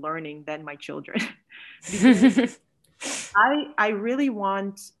more of the learning than my children. Because I really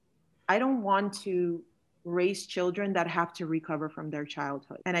I don't want to raise children that have to recover from their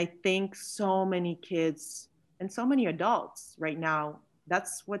childhood. And I think so many kids and so many adults right now,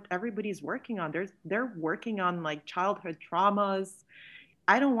 that's what everybody's working on. They're working on like childhood traumas.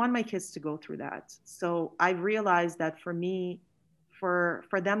 I don't want my kids to go through that. So I realized that for me, for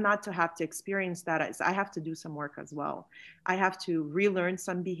them not to have to experience that, I have to do some work as well. I have to relearn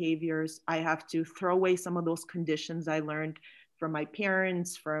some behaviors. I have to throw away some of those conditions I learned from my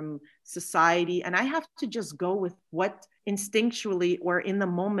parents, from society. And I have to just go with what instinctually or in the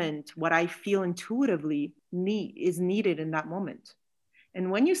moment, what I feel intuitively is needed in that moment. And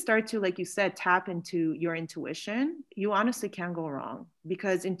when you start to, like you said, tap into your intuition, you honestly can't go wrong,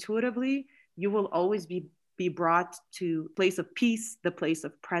 because intuitively you will always be brought to a place of peace, the place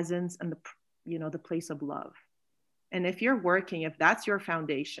of presence, and the place of love. And if you're working, if that's your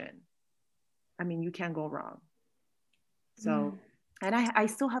foundation, I mean, you can't go wrong. So, and I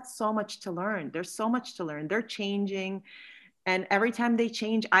still have so much to learn. There's so much to learn. They're changing. And every time they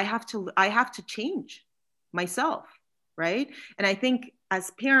change, I have to change myself. Right. And I think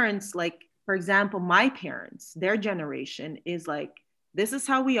as parents, like, for example, my parents, their generation is like, this is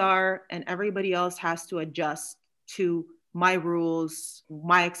how we are, and everybody else has to adjust to my rules,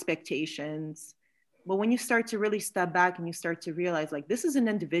 my expectations. But when you start to really step back and you start to realize, like, this is an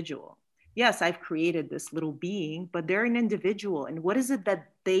individual. Yes, I've created this little being, but they're an individual. And what is it that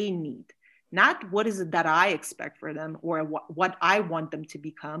they need? Not what is it that I expect for them, or what I want them to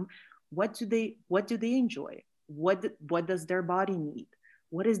become. What do they enjoy? What does their body need?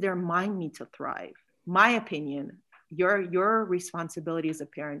 What does their mind need to thrive? My opinion, your responsibility as a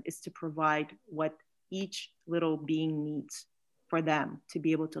parent is to provide what each little being needs for them to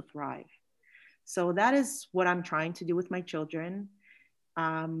be able to thrive. So that is what I'm trying to do with my children.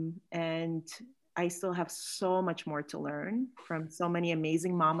 And I still have so much more to learn from so many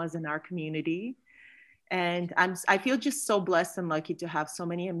amazing mamas in our community. And I feel just so blessed and lucky to have so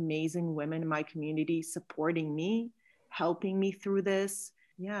many amazing women in my community supporting me, helping me through this.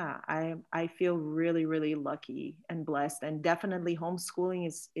 Yeah, I feel really, really lucky and blessed. And definitely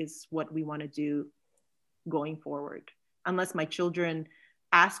homeschooling is what we want to do going forward. Unless my children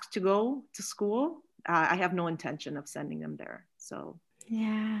ask to go to school, I have no intention of sending them there. So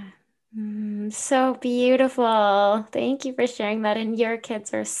Yeah. So beautiful. Thank you for sharing that. And your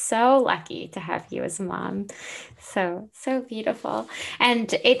kids are so lucky to have you as a mom. So beautiful.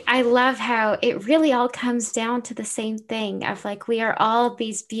 And I love how it really all comes down to the same thing of like, we are all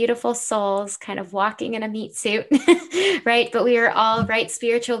these beautiful souls kind of walking in a meat suit, right? But we are all, right,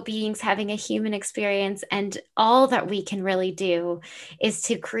 spiritual beings having a human experience. And all that we can really do is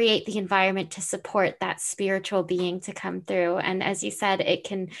to create the environment to support that spiritual being to come through. And as you said, it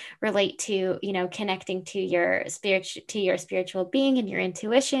can relate to, connecting to your spiritual being and your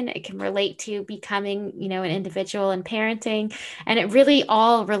intuition. It can relate to becoming, an individual and parenting. And it really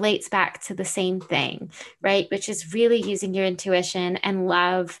all relates back to the same thing, right? Which is really using your intuition and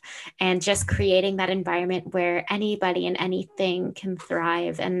love and just creating that environment where anybody and anything can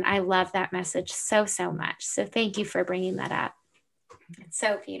thrive. And I love that message so, so much. So thank you for bringing that up. It's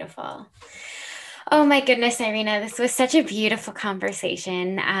so beautiful. Oh my goodness, Irena, this was such a beautiful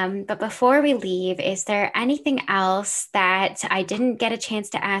conversation. But before we leave, is there anything else that I didn't get a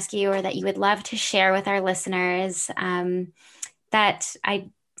chance to ask you or that you would love to share with our listeners that I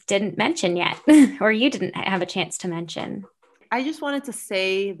didn't mention yet or you didn't have a chance to mention? I just wanted to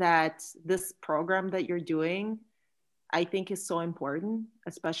say that this program that you're doing, I think is so important,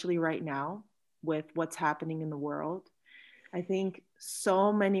 especially right now with what's happening in the world. I think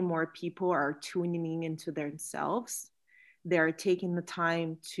so many more people are tuning into themselves. They're taking the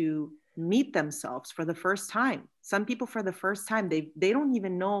time to meet themselves for the first time. Some people for the first time, they don't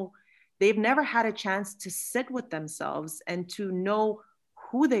even know, they've never had a chance to sit with themselves and to know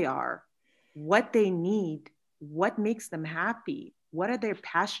who they are, what they need, what makes them happy, what are they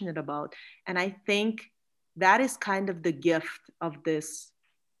passionate about. And I think that is kind of the gift of this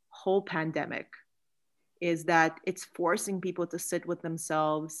whole pandemic, is that it's forcing people to sit with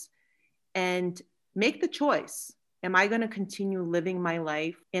themselves and make the choice. Am I going to continue living my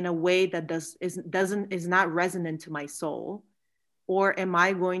life in a way that is not resonant to my soul? Or am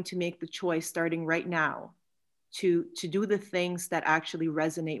I going to make the choice starting right now to do the things that actually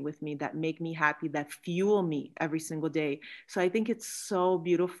resonate with me, that make me happy, that fuel me every single day? So I think it's so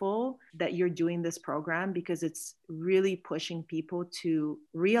beautiful that you're doing this program, because it's really pushing people to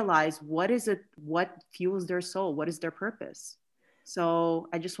realize what fuels their soul, what is their purpose. So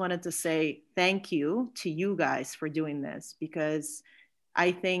I just wanted to say thank you to you guys for doing this, because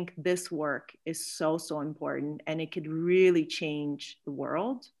I think this work is so, so important, and it could really change the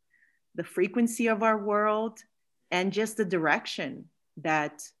world, the frequency of our world, and just the direction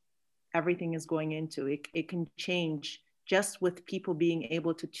that everything is going into. It can change just with people being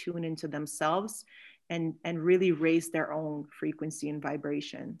able to tune into themselves and really raise their own frequency and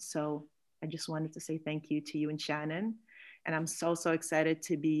vibration. So I just wanted to say thank you to you and Shannon. And I'm so, so excited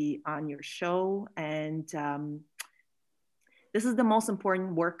to be on your show. And this is the most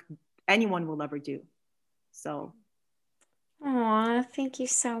important work anyone will ever do. So Aw, thank you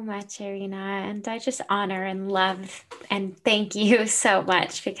so much, Irena. And I just honor and love and thank you so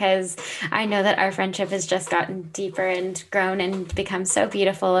much, because I know that our friendship has just gotten deeper and grown and become so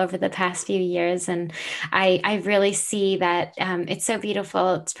beautiful over the past few years. And I really see that it's so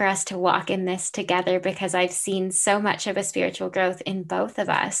beautiful for us to walk in this together, because I've seen so much of a spiritual growth in both of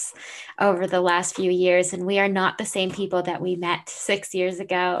us over the last few years. And we are not the same people that we met 6 years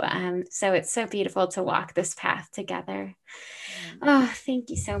ago. So it's so beautiful to walk this path together. Oh, thank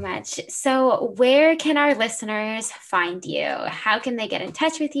you so much. So, where can our listeners find you? How can they get in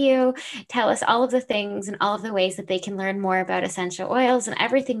touch with you? Tell us all of the things and all of the ways that they can learn more about essential oils and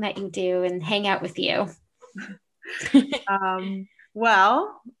everything that you do and hang out with you.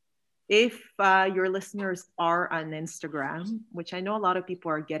 Well, if your listeners are on Instagram, which I know a lot of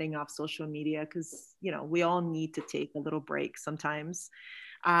people are getting off social media because, we all need to take a little break sometimes.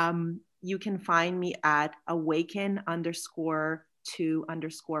 You can find me at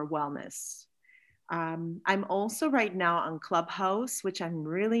awaken_to_wellness. I'm also right now on Clubhouse, which I'm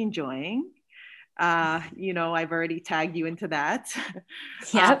really enjoying. I've already tagged you into that.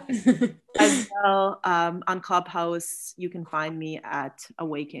 Yep. As well, on Clubhouse, you can find me at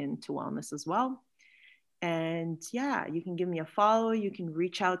Awaken to Wellness as well. And yeah, you can give me a follow. You can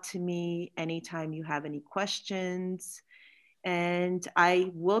reach out to me anytime you have any questions. And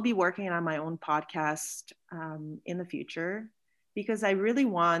I will be working on my own podcast in the future, because I really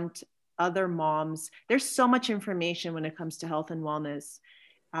want other moms. There's so much information when it comes to health and wellness.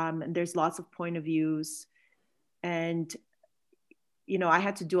 And there's lots of point of views. And, I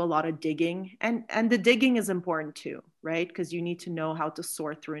had to do a lot of digging. And the digging is important too, right? Because you need to know how to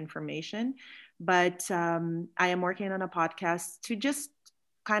sort through information. But I am working on a podcast to just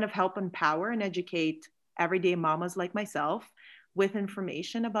kind of help empower and educate everyday mamas like myself with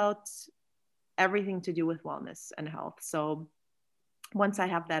information about everything to do with wellness and health. So once I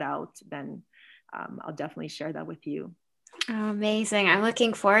have that out, then I'll definitely share that with you. Oh, amazing. I'm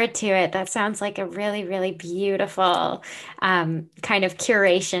looking forward to it. That sounds like a really, really beautiful kind of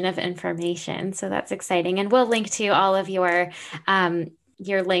curation of information. So that's exciting. And we'll link to all of your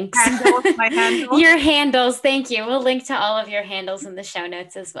links. My handles. Your handles. Thank you. We'll link to all of your handles in the show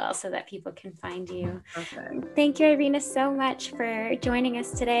notes as well, so that people can find you. Okay. Thank you, Irena, so much for joining us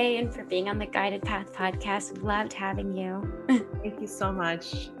today and for being on the Guided Path podcast. We loved having you. Thank you so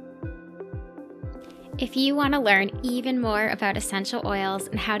much. If you want to learn even more about essential oils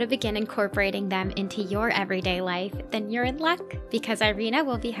and how to begin incorporating them into your everyday life, then you're in luck, because Irena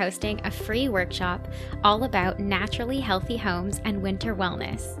will be hosting a free workshop all about naturally healthy homes and winter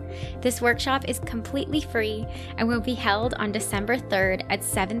wellness. This workshop is completely free and will be held on December 3rd at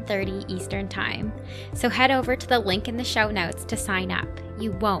 7:30 Eastern Time. So head over to the link in the show notes to sign up.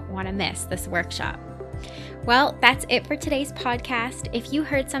 You won't want to miss this workshop. Well, that's it for today's podcast. If you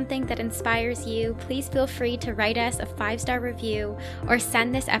heard something that inspires you, please feel free to write us a 5-star review or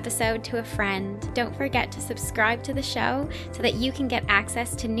send this episode to a friend. Don't forget to subscribe to the show so that you can get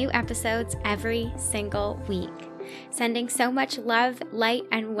access to new episodes every single week. Sending so much love, light,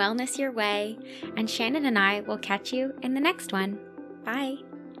 and wellness your way, and Shannon and I will catch you in the next one. Bye.